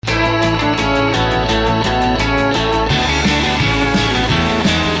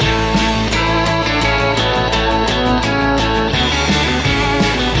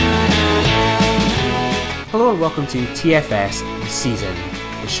welcome to TFS Season,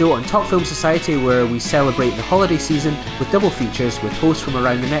 the show on Top Film Society where we celebrate the holiday season with double features with hosts from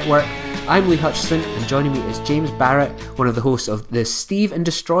around the network. I'm Lee Hutchison, and joining me is James Barrett, one of the hosts of the Steve and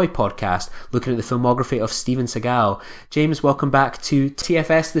Destroy podcast, looking at the filmography of Steven Seagal. James, welcome back to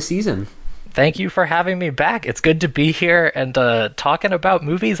TFS The Season. Thank you for having me back. It's good to be here and talking about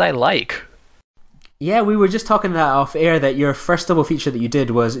movies I like. Yeah, we were just talking that off air that your first double feature that you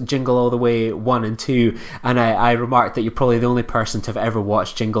did was Jingle All the Way 1 and 2, and I remarked that you're probably the only person to have ever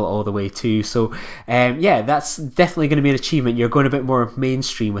watched Jingle All the Way 2, so yeah, that's definitely going to be an achievement. You're going a bit more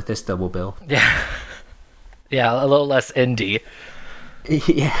mainstream with this double bill. Yeah, a little less indie.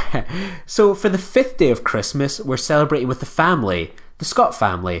 Yeah, so for the fifth day of Christmas, we're celebrating with the family, the Scott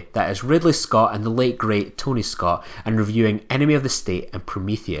family, that is Ridley Scott and the late great Tony Scott, and reviewing Enemy of the State and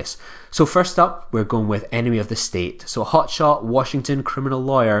Prometheus. So first up, we're going with Enemy of the State. So a hotshot Washington criminal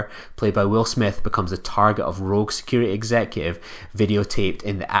lawyer, played by Will Smith, becomes the target of rogue security executive videotaped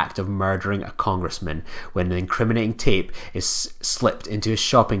in the act of murdering a congressman when an incriminating tape is slipped into his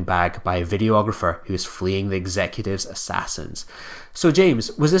shopping bag by a videographer who is fleeing the executive's assassins. So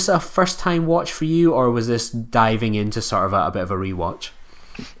James, was this a first time watch for you, or was this diving into sort of a bit of a rewatch?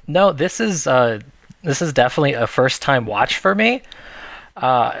 No, this is definitely a first time watch for me.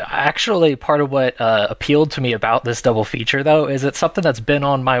 Actually, part of what appealed to me about this double feature, though, is it's something that's been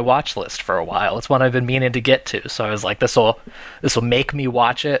on my watch list for a while. It's one I've been meaning to get to, so I was like, this will make me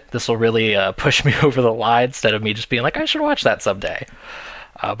watch it. This will really push me over the line instead of me just being like, I should watch that someday.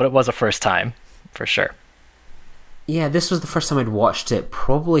 But it was a first time, for sure. Yeah, this was the first time I'd watched it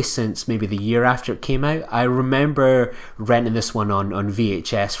probably since maybe the year after it came out. I remember renting this one on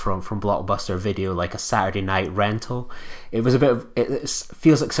VHS from Blockbuster Video, like a Saturday night rental. It was a bit of, it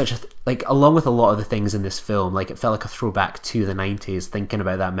feels like such a, like, along with a lot of the things in this film, like it felt like a throwback to the 90s, thinking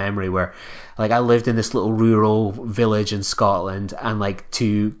about that memory where, like, I lived in this little rural village in Scotland, and like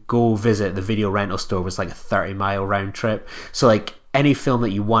to go visit the video rental store was like a 30-mile round trip. So like any film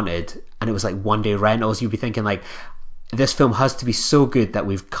that you wanted, and it was like one day rentals, you'd be thinking like, this film has to be so good that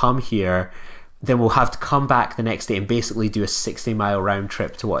we've come here, then we'll have to come back the next day and basically do a 60-mile round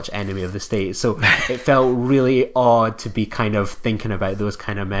trip to watch Enemy of the State. So it felt really odd to be kind of thinking about those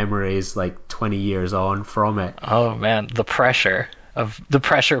kind of memories like 20 years on from it. Oh man, the pressure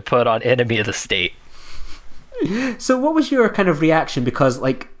put on Enemy of the State. So what was your kind of reaction? Because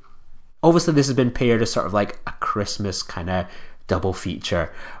like, obviously this has been paired as sort of like a Christmas kind of double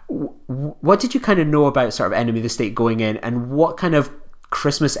feature. What did you kind of know about sort of Enemy of the State going in, and what kind of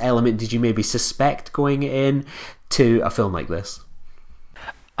Christmas element did you maybe suspect going in to a film like this?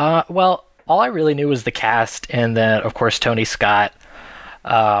 Well, all I really knew was the cast, and then of course Tony Scott.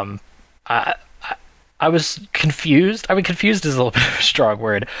 I was confused. I mean, confused is a little bit of a strong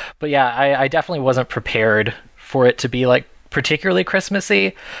word, but yeah, I definitely wasn't prepared for it to be like particularly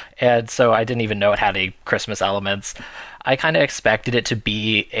Christmassy, and so I didn't even know it had any Christmas elements. I kind of expected it to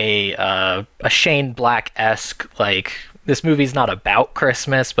be a Shane Black-esque, like, this movie's not about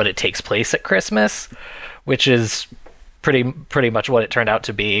Christmas, but it takes place at Christmas, which is pretty much what it turned out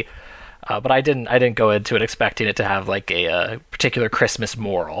to be. But I didn't go into it expecting it to have like a particular Christmas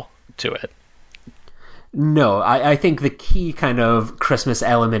moral to it. No, I think the key kind of Christmas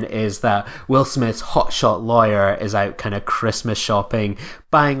element is that Will Smith's hotshot lawyer is out kind of Christmas shopping,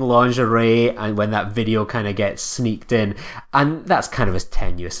 buying lingerie, and when that video kind of gets sneaked in, and that's kind of as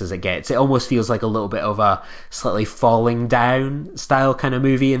tenuous as it gets. It almost feels like a little bit of a slightly falling down style kind of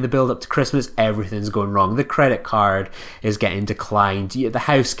movie in the build up to Christmas. Everything's going wrong. The credit card is getting declined. The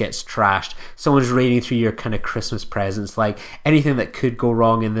house gets trashed. Someone's raiding through your kind of Christmas presents. Like, anything that could go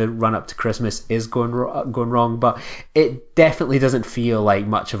wrong in the run up to Christmas is going wrong, but it definitely doesn't feel like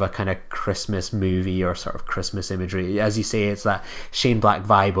much of a kind of Christmas movie or sort of Christmas imagery. As you say, it's that Shane Black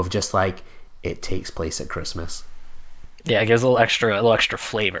vibe of just like, it takes place at Christmas. Yeah, it gives a little extra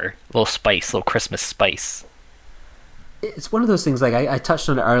flavor, a little spice, a little Christmas spice. It's one of those things, like I touched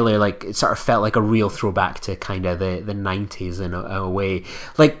on it earlier, like it sort of felt like a real throwback to kind of the 90s in a way.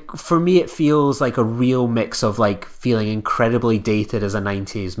 Like, for me, it feels like a real mix of like feeling incredibly dated as a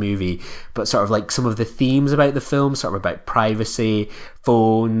 90s movie, but sort of like some of the themes about the film, sort of about privacy,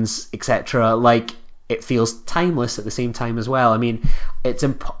 phones, etc. Like, it feels timeless at the same time as well. I mean,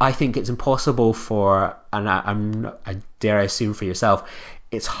 I think it's impossible for, and I dare I assume for yourself,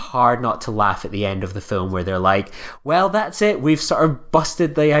 it's hard not to laugh at the end of the film where they're like, well, that's it. We've sort of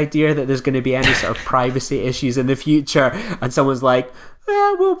busted the idea that there's going to be any sort of privacy issues in the future. And someone's like,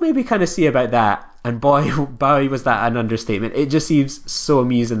 yeah, we'll maybe kind of see about that. And boy, was that an understatement. It just seems so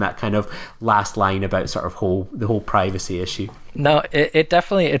amusing, that kind of last line about sort of the whole privacy issue. No, it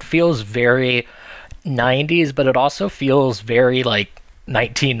definitely, it feels very 90s, but it also feels very like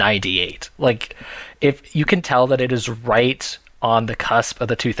 1998. Like, if you can tell that it is right on the cusp of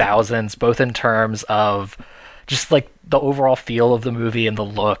the 2000s, both in terms of just like the overall feel of the movie and the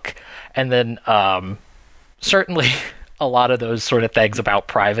look, and then certainly a lot of those sort of things about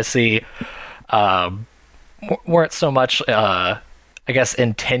privacy weren't so much, I guess,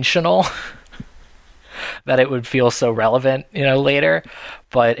 intentional that it would feel so relevant, later.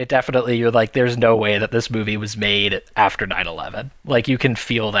 But it definitely, you're like, there's no way that this movie was made after 9/11. Like, you can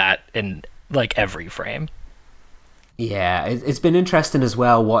feel that in like every frame. Yeah, it's been interesting as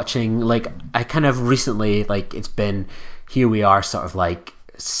well watching, like, I kind of recently, like, it's been, here we are sort of like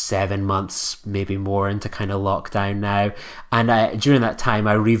 7 months, maybe more into kind of lockdown now. And during that time,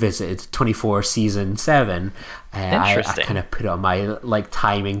 I revisited 24 season 7. I kind of put it on my like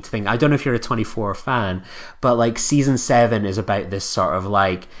timing thing. I don't know if you're a 24 fan, but like season 7 is about this sort of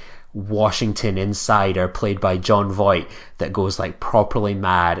like Washington insider played by John Voight that goes like properly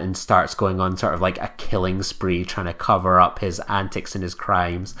mad and starts going on sort of like a killing spree trying to cover up his antics and his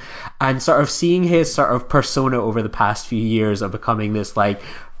crimes, and sort of seeing his sort of persona over the past few years of becoming this like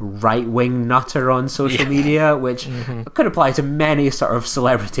right-wing nutter on social media, which could apply to many sort of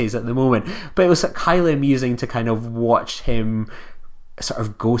celebrities at the moment, but it was like highly amusing to kind of watch him sort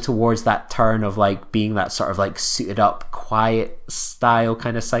of go towards that turn of like being that sort of like suited up quiet style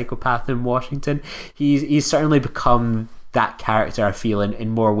kind of psychopath in Washington. He's certainly become that character, I feel, in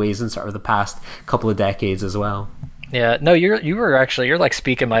more ways than sort of the past couple of decades as well. Yeah, no, you're like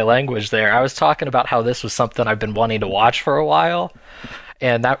speaking my language there. I was talking about how this was something I've been wanting to watch for a while,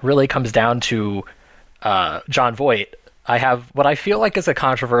 and that really comes down to John Voight. I have what I feel like is a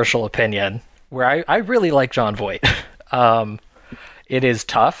controversial opinion where I really like John Voight. It is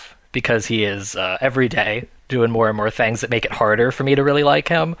tough because he is every day doing more and more things that make it harder for me to really like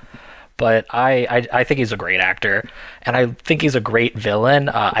him. But I think he's a great actor, and I think he's a great villain.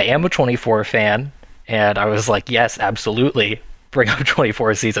 I am a 24 fan, and I was like, yes, absolutely, bring up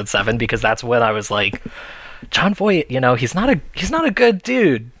 24 season 7, because that's when I was like, John Voight, he's not a good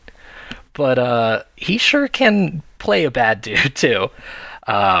dude, but he sure can play a bad dude too.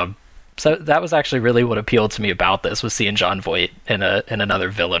 So that was actually really what appealed to me about this, was seeing John Voight in another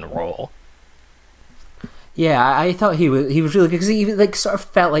villain role. Yeah, I thought he was really good because he like sort of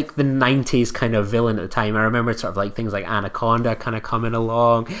felt like the 90s kind of villain at the time. I remember sort of like things like Anaconda kind of coming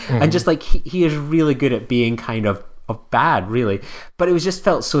along, and just like he is really good at being kind of bad, really. But it was just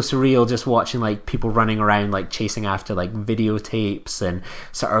felt so surreal just watching like people running around like chasing after like videotapes, and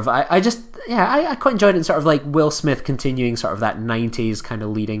sort of I quite enjoyed it, and sort of like Will Smith continuing sort of that 90s kind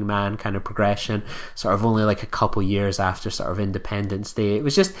of leading man kind of progression, sort of only like a couple years after sort of Independence Day.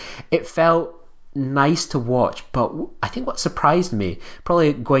 It felt nice to watch. But I think what surprised me,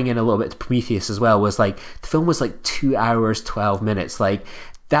 probably going in a little bit to Prometheus as well, was like the film was like 2 hours 12 minutes. Like,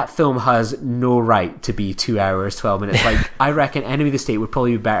 that film has no right to be 2 hours 12 minutes. Like, I reckon Enemy of the State would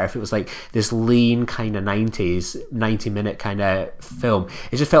probably be better if it was like this lean kind of 90s 90-minute kind of film.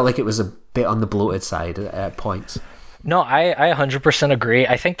 It just felt like it was a bit on the bloated side at points. No, I 100% agree.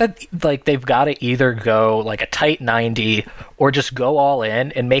 I think that like they've got to either go like a tight 90 or just go all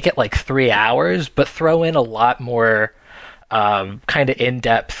in and make it like 3 hours, but throw in a lot more kind of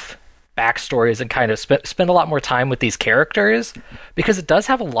in-depth backstories and kind of spend a lot more time with these characters, because it does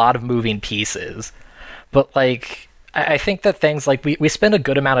have a lot of moving pieces. But like I think that things like we spend a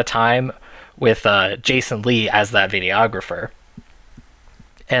good amount of time with Jason Lee as that videographer,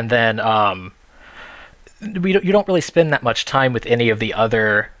 and then you don't really spend that much time with any of the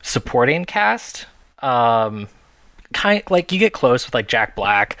other supporting cast. Like you get close with like Jack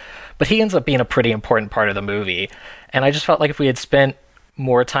Black, but he ends up being a pretty important part of the movie. And I just felt like if we had spent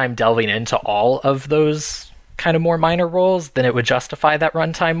more time delving into all of those kind of more minor roles, then it would justify that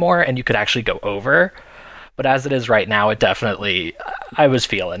runtime more, and you could actually go over. But as it is right now, I was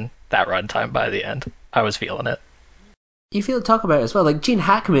feeling that runtime by the end. I was feeling it. You feel talk about it as well. Like, Gene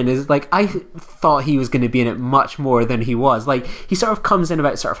Hackman is like, I thought he was going to be in it much more than he was. Like, he sort of comes in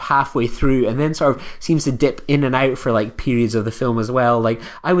about sort of halfway through, and then sort of seems to dip in and out for like periods of the film as well. Like,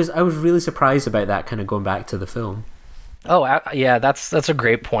 I was really surprised about that, kind of going back to the film. Oh, yeah, that's a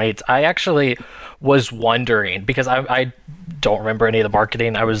great point. I actually was wondering, because I don't remember any of the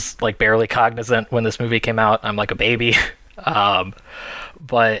marketing. I was like barely cognizant when this movie came out. I'm like a baby.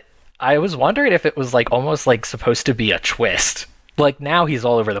 But I was wondering if it was like almost like supposed to be a twist. Like, now he's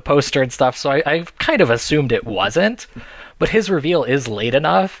all over the poster and stuff, so I kind of assumed it wasn't. But his reveal is late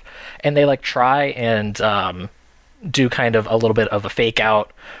enough, and they like try and do kind of a little bit of a fake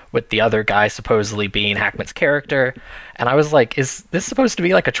out with the other guy supposedly being Hackman's character. And I was like, is this supposed to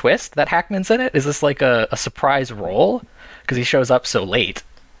be like a twist that Hackman's in it? Is this like a surprise role? Because he shows up so late.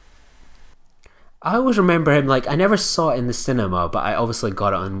 I always remember him, like, I never saw it in the cinema, but I obviously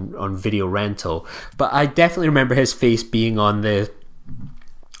got it on video rental. But I definitely remember his face being on the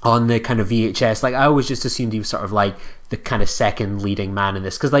kind of VHS. Like, I always just assumed he was sort of like the kind of second leading man in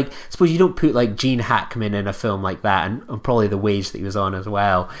this, because, like, suppose you don't put like Gene Hackman in a film like that, and probably the wage that he was on as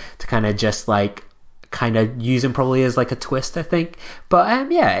well, to kind of just like kind of use him probably as like a twist, I think.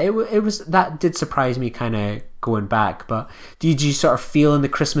 But yeah, it was, that did surprise me kind of going back. But did you sort of feel in the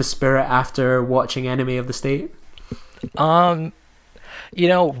Christmas spirit after watching Enemy of the State?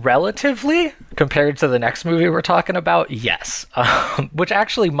 Relatively compared to the next movie we're talking about, yes. Which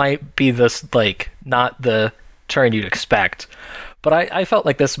actually might be this, like, not the turn you'd expect. But I felt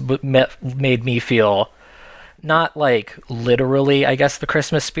like this made me feel not like literally, I guess, the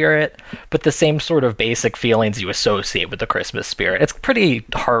Christmas spirit, but the same sort of basic feelings you associate with the Christmas spirit. It's pretty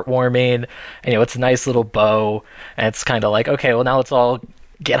heartwarming, and it's a nice little bow, and it's kind of like, okay, well, now let's all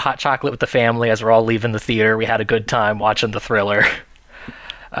get hot chocolate with the family as we're all leaving the theater. We had a good time watching the thriller.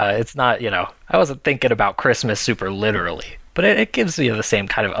 It's not, I wasn't thinking about Christmas super literally, but it gives you the same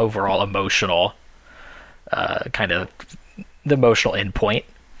kind of overall emotional, kind of the emotional endpoint.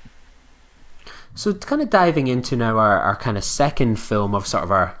 So kind of diving into now our kind of second film of sort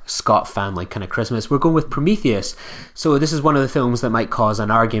of our Scott family kind of Christmas, we're going with Prometheus. So this is one of the films that might cause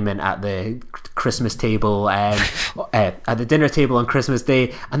an argument at the Christmas table, at the dinner table on Christmas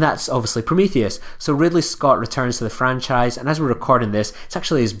Day, and that's obviously Prometheus. So Ridley Scott returns to the franchise, and as we're recording this, it's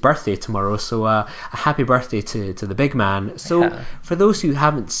actually his birthday tomorrow, so a happy birthday to the big man. So yeah. For those who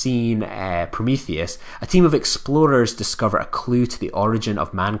haven't seen Prometheus, a team of explorers discover a clue to the origin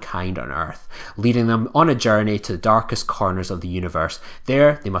of mankind on Earth, leading them on a journey to the darkest corners of the universe.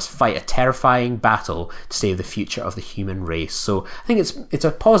 There, they must fight a terrifying battle to save the future of the human race. So I think it's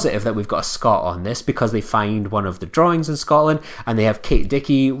a positive that we've got a Scot on this, because they find one of the drawings in Scotland, and they have Kate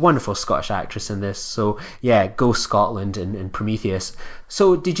Dickie, wonderful Scottish actress in this. So yeah, go Scotland in Prometheus.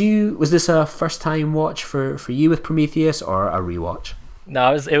 So was this a first time watch for you with Prometheus, or a rewatch?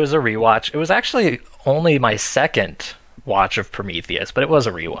 No, it was a rewatch. It was actually only my second watch of Prometheus, but it was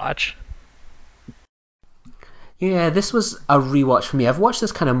a rewatch. Yeah, this was a rewatch for me. I've watched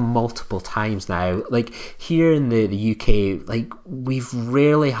this kind of multiple times now. Like, here in the UK, like, we've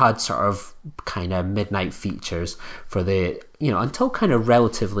rarely had sort of kind of midnight features for the, until kind of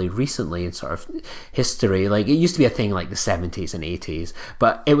relatively recently in sort of history. Like, it used to be a thing like the 70s and 80s,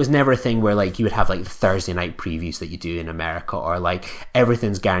 but it was never a thing where like you would have like the Thursday night previews that you do in America, or like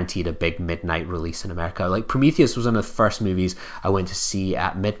everything's guaranteed a big midnight release in America. Like, Prometheus was one of the first movies I went to see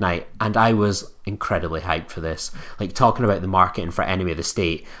at midnight, and I was incredibly hyped for this. Like, talking about the marketing for Enemy of the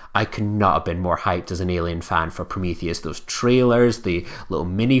State, I could not have been more hyped as an Alien fan for Prometheus. Those trailers, the little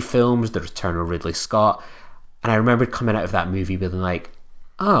mini films, the return of Ridley Scott. And I remember coming out of that movie being like,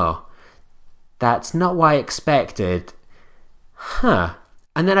 oh, that's not what I expected. Huh.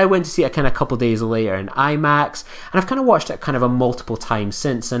 And then I went to see it kind of a couple days later in IMAX, and I've kind of watched it kind of a multiple times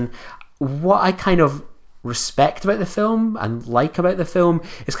since. And what I kind of respect about the film and like about the film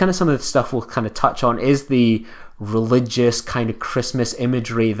is kind of some of the stuff we'll kind of touch on, is the religious kind of Christmas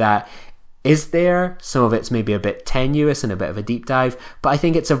imagery that is there. Some of it's maybe a bit tenuous and a bit of a deep dive, but I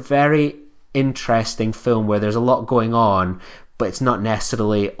think it's a very interesting film where there's a lot going on, but it's not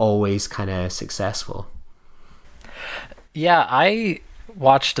necessarily always kind of successful. Yeah, I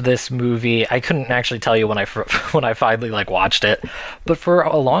watched this movie. I couldn't actually tell you when I finally like watched it, but for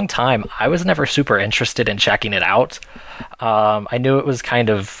a long time I was never super interested in checking it out. I knew it was kind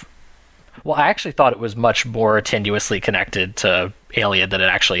of, well, I actually thought it was much more tenuously connected to Alien than it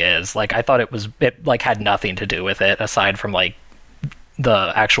actually is. Like, I thought it like had nothing to do with it aside from like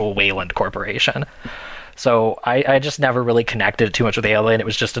the actual Wayland Corporation. So I just never really connected it too much with Alien. It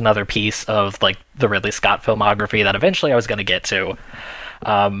was just another piece of like the Ridley Scott filmography that eventually I was going to get to.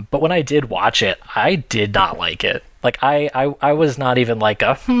 But when I did watch it, I did not like it. Like, I was not even like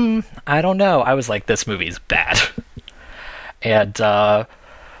I don't know. I was like, this movie's bad. And I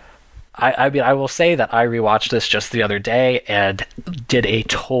mean, I will say that I rewatched this just the other day and did a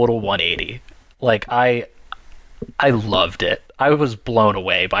total 180. Like, I loved it. I was blown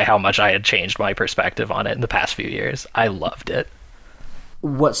away by how much I had changed my perspective on it in the past few years. I loved it.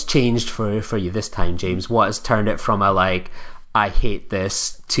 What's changed for you this time, James? What has turned it from a like, I hate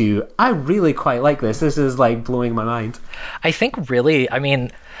this, to I really quite like this? This is like blowing my mind. I think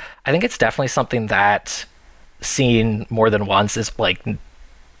it's definitely something that, seen more than once, is like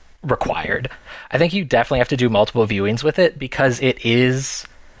required. I think you definitely have to do multiple viewings with it because it is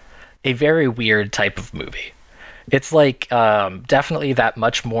a very weird type of movie. It's like definitely that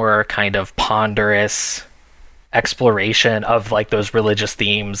much more kind of ponderous exploration of like those religious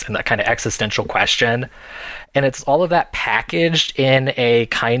themes and that kind of existential question. And it's all of that packaged in a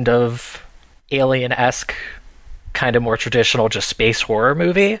kind of alien-esque, kind of more traditional just space horror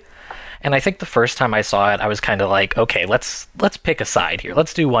movie. And I think the first time I saw it, I was kind of like, okay, let's pick a side here.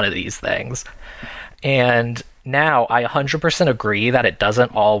 Let's do one of these things. And now I 100% agree that it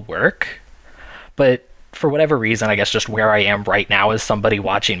doesn't all work. But for whatever reason, I guess just where I am right now as somebody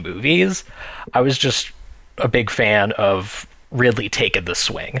watching movies, I was just a big fan of Ridley taking the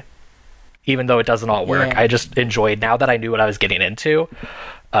swing. Even though it doesn't all work, Yeah. I just enjoyed, now that I knew what I was getting into,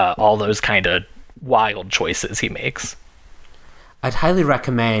 all those kind of wild choices he makes. I'd highly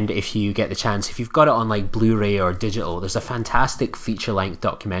recommend, if you get the chance, if you've got it on like Blu-ray or digital, there's a fantastic feature-length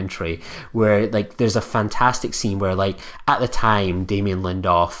documentary where like there's a fantastic scene where like at the time Damien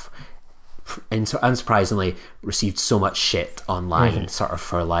Lindelof, unsurprisingly, received so much shit online sort of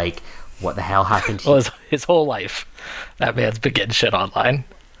for like what the hell happened. Well, his whole life, that man's been getting shit online.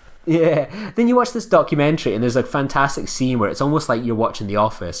 Yeah. Then you watch this documentary and there's a fantastic scene where it's almost like you're watching The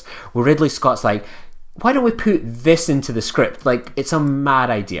Office, where Ridley Scott's like, why don't we put this into the script? Like, it's a mad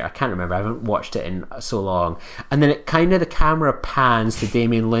idea. I can't remember. I haven't watched it in so long. And then it kind of, the camera pans to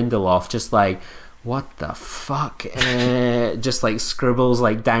Damien Lindelof, just like, what the fuck? Just like scribbles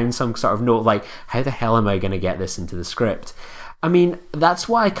like down some sort of note, like, how the hell am I going to get this into the script? I mean, that's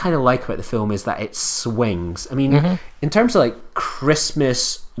what I kind of like about the film, is that it swings. I mean, in terms of like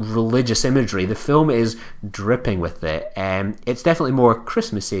Christmas religious imagery, the film is dripping with it. It's definitely more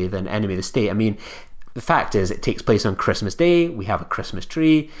Christmassy than Enemy of the State. I mean, the fact is, it takes place on Christmas Day. We have a Christmas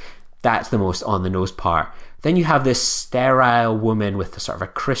tree. That's the most on the nose part. Then you have this sterile woman with a sort of a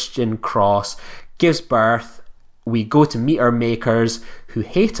Christian cross, gives birth. We go to meet our makers who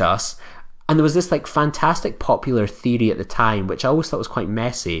hate us. And there was this like fantastic popular theory at the time, which I always thought was quite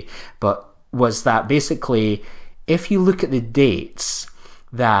messy, but was that basically, if you look at the dates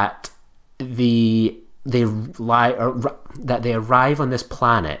that they arrive on this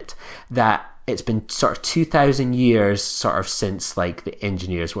planet, that it's been sort of 2,000 years sort of since like the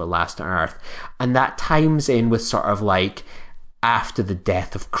engineers were last on Earth, and that times in with sort of like after the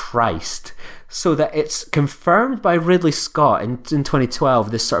death of Christ, so that it's confirmed by Ridley Scott in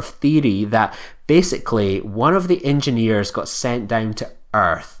 2012, this sort of theory that basically one of the engineers got sent down to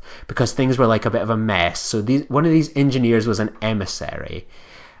Earth because things were like a bit of a mess. So one of these engineers was an emissary,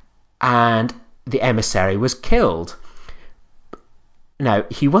 and the emissary was killed. Now,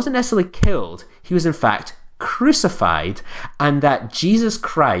 he wasn't necessarily killed, he was in fact crucified, and that Jesus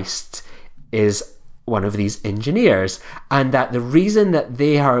Christ is one of these engineers, and that the reason that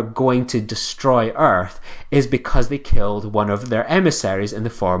they are going to destroy Earth is because they killed one of their emissaries in the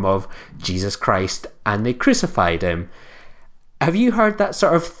form of Jesus Christ, and they crucified him. Have you heard that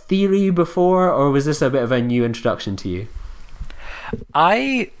sort of theory before, or was this a bit of a new introduction to you?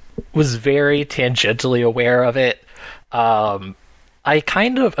 I was very tangentially aware of it. I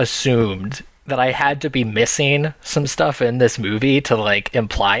kind of assumed that I had to be missing some stuff in this movie to like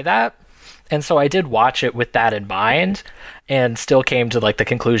imply that. And so I did watch it with that in mind, and still came to like the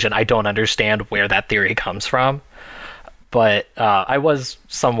conclusion I don't understand where that theory comes from. But I was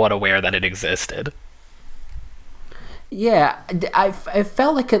somewhat aware that it existed. Yeah, I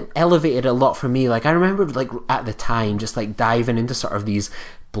felt like it elevated a lot for me. Like, I remember like at the time just like diving into sort of these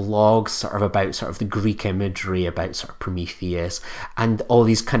blogs sort of about sort of the Greek imagery, about sort of Prometheus and all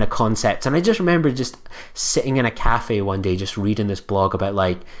these kind of concepts. And I just remember just sitting in a cafe one day just reading this blog about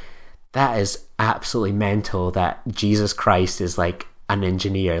like, that is absolutely mental that Jesus Christ is like an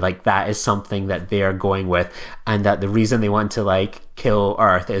engineer. Like, that is something that they are going with, and that the reason they want to like kill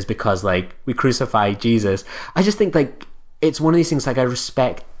Earth is because like we crucified Jesus. I just think like it's one of these things, like I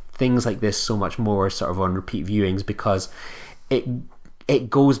respect things like this so much more sort of on repeat viewings, because it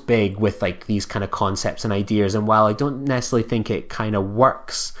goes big with like these kind of concepts and ideas. And while I don't necessarily think it kind of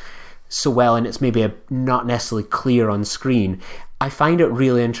works so well, and it's maybe not necessarily clear on screen, I find it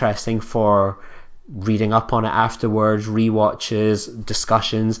really interesting for reading up on it afterwards, rewatches,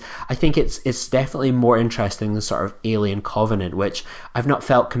 discussions. I think it's definitely more interesting than sort of Alien Covenant, which I've not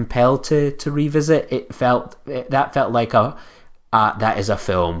felt compelled to revisit. That felt like that is a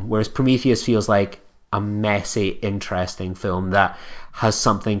film, whereas Prometheus feels like a messy, interesting film that has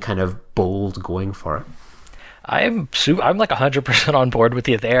something kind of bold going for it. I'm like 100% on board with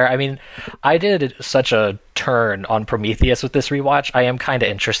you there. I mean, I did such a turn on Prometheus with this rewatch. I am kind of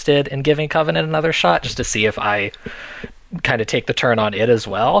interested in giving Covenant another shot, just to see if I kind of take the turn on it as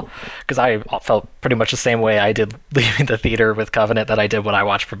well, because I felt pretty much the same way I did leaving the theater with Covenant that I did when I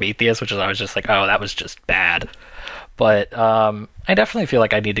watched Prometheus, which is I was just like, oh, that was just bad. But I definitely feel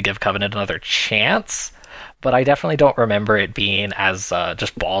like I need to give Covenant another chance. But I definitely don't remember it being as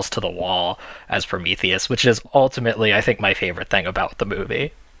just balls to the wall as Prometheus, which is ultimately, I think, my favorite thing about the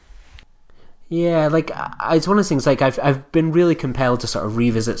movie. Yeah, like it's one of those things. Like I've been really compelled to sort of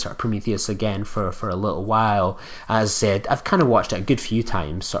revisit sort of Prometheus again for a little while. As I said, I've kind of watched it a good few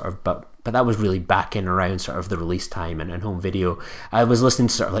times, sort of, but that was really back in around sort of the release time and home video. I was listening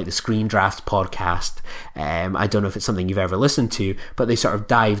to sort of like the Screen Draft podcast. I don't know if it's something you've ever listened to, but they sort of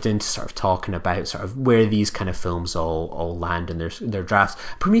dived into sort of talking about sort of where these kind of films all land in their drafts.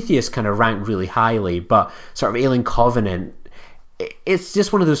 Prometheus kind of ranked really highly, but sort of Alien Covenant, it's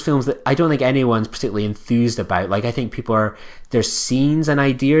just one of those films that I don't think anyone's particularly enthused about. Like, I think there's scenes and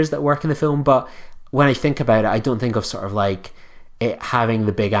ideas that work in the film, but when I think about it, I don't think of sort of like it having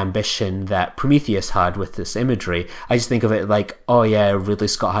the big ambition that Prometheus had with this imagery. I just think of it like, oh yeah, Ridley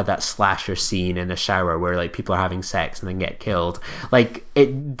Scott had that slasher scene in a shower where like people are having sex and then get killed. Like,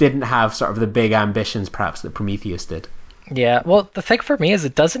 it didn't have sort of the big ambitions perhaps that Prometheus did. Yeah, well, the thing for me is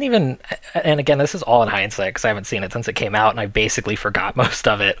it doesn't even, and again, this is all in hindsight because I haven't seen it since it came out and I basically forgot most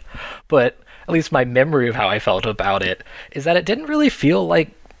of it, but at least my memory of how I felt about it is that it didn't really feel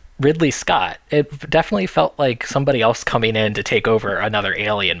like Ridley Scott. It definitely felt like somebody else coming in to take over another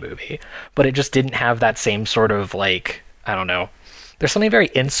Alien movie, but it just didn't have that same sort of like, I don't know, there's something very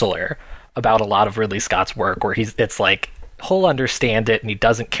insular about a lot of Ridley Scott's work where it's like, he'll understand it and he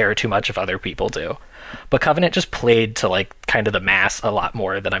doesn't care too much if other people do. But Covenant just played to like kind of the mass a lot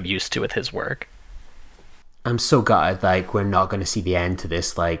more than I'm used to with his work. I'm so gutted like we're not going to see the end to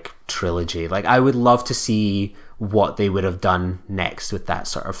this like trilogy. Like, I would love to see what they would have done next with that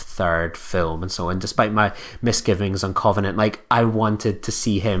sort of third film and so on. Despite my misgivings on Covenant, like, I wanted to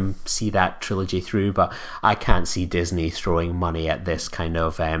see him see that trilogy through, but I can't see Disney throwing money at this kind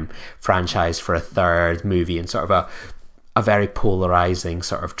of franchise for a third movie and sort of a very polarizing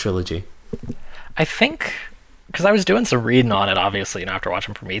sort of trilogy. I think, because I was doing some reading on it, obviously, after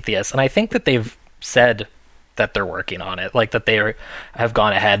watching Prometheus, and I think that they've said that they're working on it, like that they have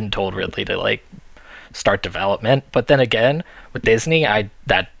gone ahead and told Ridley to like start development. But then again, with Disney,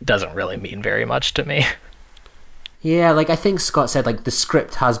 that doesn't really mean very much to me. Yeah, like I think Scott said, like the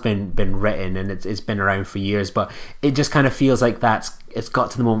script has been written and it's been around for years, but it just kind of feels like it's got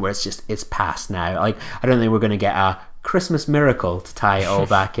to the moment where it's past now. Like, I don't think we're going to get a Christmas miracle to tie it all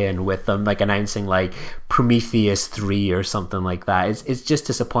back in with them like announcing like Prometheus 3 or something like that. It's just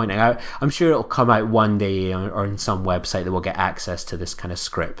disappointing. I'm sure it'll come out one day or in some website that we'll get access to this kind of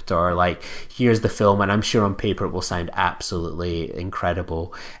script, or like, here's the film, and I'm sure on paper it will sound absolutely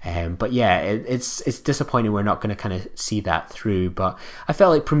incredible. But yeah, it's disappointing we're not going to kind of see that through. But I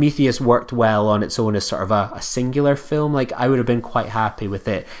felt like Prometheus worked well on its own as sort of a singular film. Like, I would have been quite happy with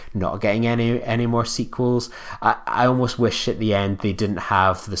it not getting any more sequels. I almost wish at the end they didn't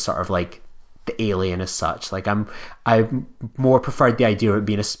have the sort of like the alien as such. Like, I more preferred the idea of it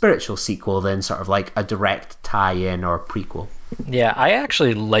being a spiritual sequel than sort of like a direct tie-in or prequel. Yeah, I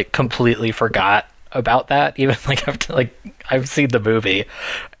actually like completely forgot about that. Even like after like I've seen the movie,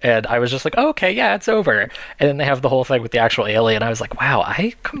 and I was just like, oh, okay, yeah, it's over. And then they have the whole thing with the actual alien. I was like, wow,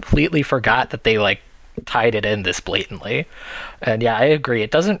 I completely forgot that they like tied it in this blatantly. And yeah, I agree.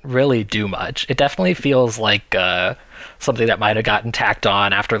 It doesn't really do much. It definitely feels like something that might have gotten tacked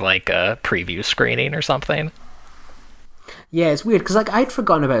on after like a preview screening or something. Yeah, it's weird because like I'd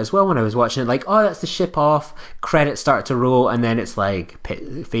forgotten about it as well when I was watching it. Like, oh, that's the ship off. Credits start to roll, and then it's like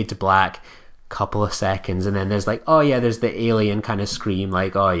fade to black. Couple of seconds, and then there's like, oh yeah, there's the alien kind of scream.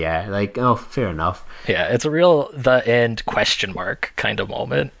 Like, oh yeah, like, oh, fair enough. Yeah, it's a real the end question mark kind of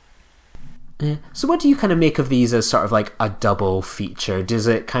moment. Yeah. So what do you kind of make of these as sort of like a double feature? Does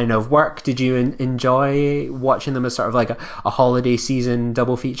it kind of work? Did you enjoy watching them as sort of like a holiday season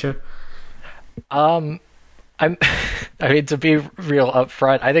double feature? I mean, to be real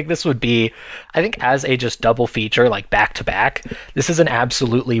upfront, I think this would be, I think as a just double feature, like back to back, this is an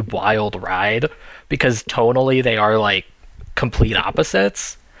absolutely wild ride because tonally they are like complete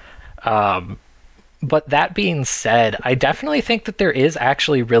opposites. But that being said, I definitely think that there is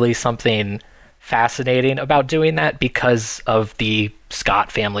actually really something fascinating about doing that because of the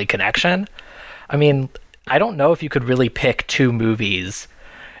Scott family connection. I mean, I don't know if you could really pick two movies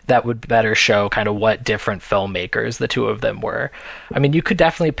that would better show kind of what different filmmakers the two of them were. I mean, you could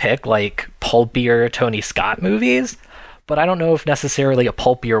definitely pick like pulpier Tony Scott movies, but I don't know if necessarily a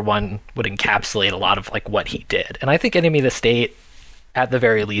pulpier one would encapsulate a lot of like what he did. And I think Enemy of the State, at the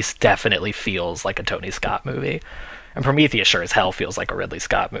very least, definitely feels like a Tony Scott movie. And Prometheus sure as hell feels like a Ridley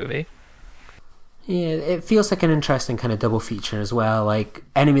Scott movie. Yeah, it feels like an interesting kind of double feature as well. Like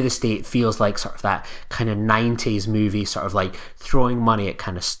Enemy of the State feels like sort of that kind of 90s movie, sort of like throwing money at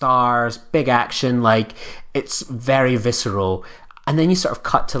kind of stars, big action, like it's very visceral. And then you sort of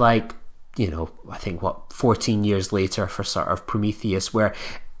cut to like, you know, I think 14 years later for sort of Prometheus, where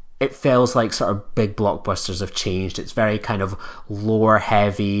it feels like sort of big blockbusters have changed. It's very kind of lore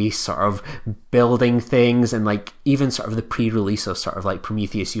heavy, sort of building things, and like even sort of the pre-release of sort of like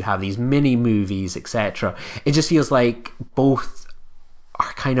Prometheus, you have these mini movies, etc. It just feels like both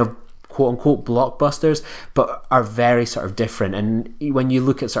are kind of quote unquote blockbusters, but are very sort of different. And when you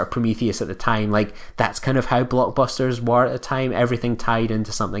look at sort of Prometheus at the time, like that's kind of how blockbusters were at the time. Everything tied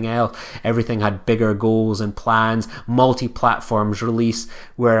into something else. Everything had bigger goals and plans, multi-platforms release.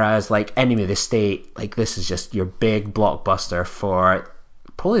 Whereas like Enemy of the State, like this is just your big blockbuster for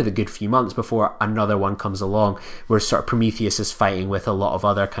probably the good few months before another one comes along, where sort of Prometheus is fighting with a lot of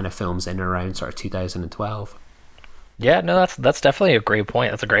other kind of films in and around sort of 2012. Yeah, no, that's definitely a great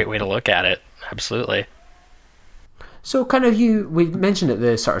point. That's a great way to look at it. Absolutely. So kind of we mentioned at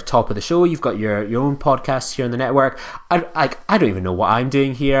the sort of top of the show, you've got your own podcast here on the network. I don't even know what I'm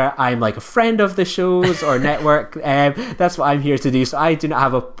doing here. I'm like a friend of the shows or network. That's what I'm here to do. So I do not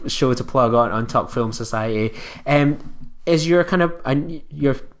have a show to plug on Talk Film Society. Is your kind of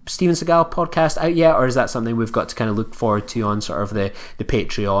your Steven Seagal podcast out yet, or is that something we've got to kind of look forward to on sort of the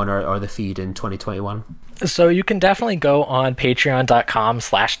Patreon or the feed in 2021? So you can definitely go on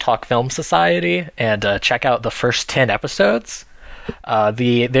patreon.com/talkfilmsociety and check out the first 10 episodes.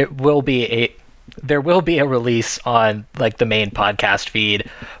 There will be a release on like the main podcast feed,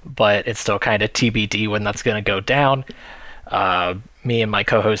 but it's still kind of TBD when that's going to go down. Me and my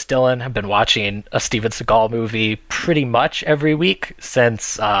co-host Dylan have been watching a Steven Seagal movie pretty much every week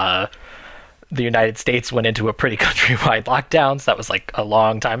since the United States went into a pretty countrywide lockdown. So that was like a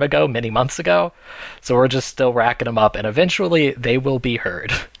long time ago, many months ago. So we're just still racking them up, and eventually they will be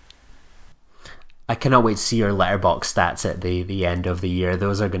heard. I cannot wait to see your letterbox stats at the end of the year.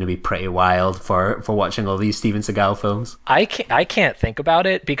 Those are going to be pretty wild for watching all these Steven Seagal films. I can't think about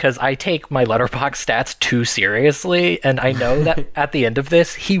it because I take my letterbox stats too seriously, and I know that at the end of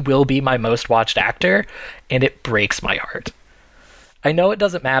this, he will be my most watched actor, and it breaks my heart. I know it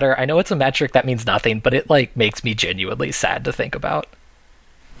doesn't matter. I know it's a metric that means nothing, but it like makes me genuinely sad to think about.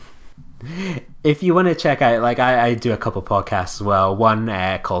 If you want to check out, like I do a couple podcasts as well. One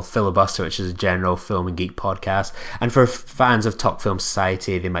called Filibuster, which is a general film and geek podcast. And for fans of Talk Film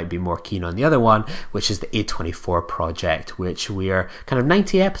Society, they might be more keen on the other one, which is the A24 project, which we are kind of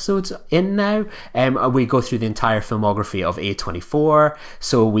 90 episodes in now. We go through the entire filmography of A24.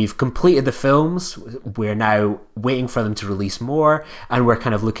 So we've completed the films. We're now waiting for them to release more, and we're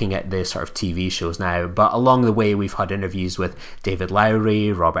kind of looking at the sort of TV shows now. But along the way, we've had interviews with David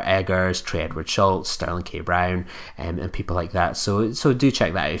Lowry, Robert Eggers, Trey Edward Schultz, Sterling K. Brown, and people like that. So do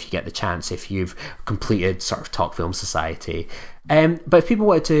check that out if you get the chance, if you've completed sort of Talk Film Society. But if people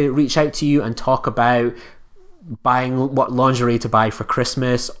wanted to reach out to you and talk about buying what lingerie to buy for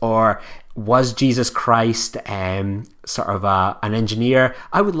Christmas, or was Jesus Christ sort of an engineer,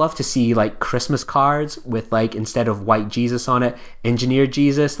 I would love to see like Christmas cards with like, instead of white Jesus on it, engineered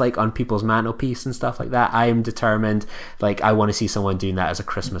Jesus, like on people's mantelpiece and stuff like that. I am determined, like I want to see someone doing that as a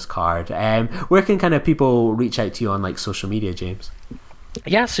Christmas card. Where can kind of people reach out to you on like social media, James?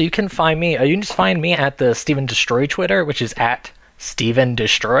 Yeah, so you can find me. You can just find me at the Steven Destroy Twitter, which is at Steven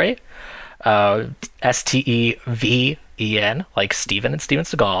Destroy. STEVEN, like Steven and Steven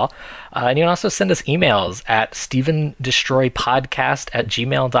Seagal. And you can also send us emails at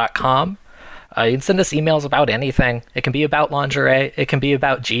stevendestroypodcast@gmail.com. You can send us emails about anything. It can be about lingerie. It can be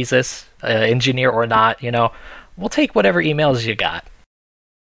about Jesus, engineer or not. You know, we'll take whatever emails you got.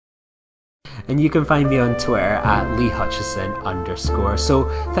 And you can find me on Twitter at LeeHutchison_. So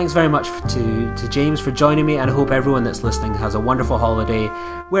thanks very much to James for joining me, and I hope everyone that's listening has a wonderful holiday.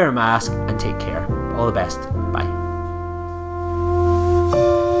 Wear a mask and take care. All the best. Bye.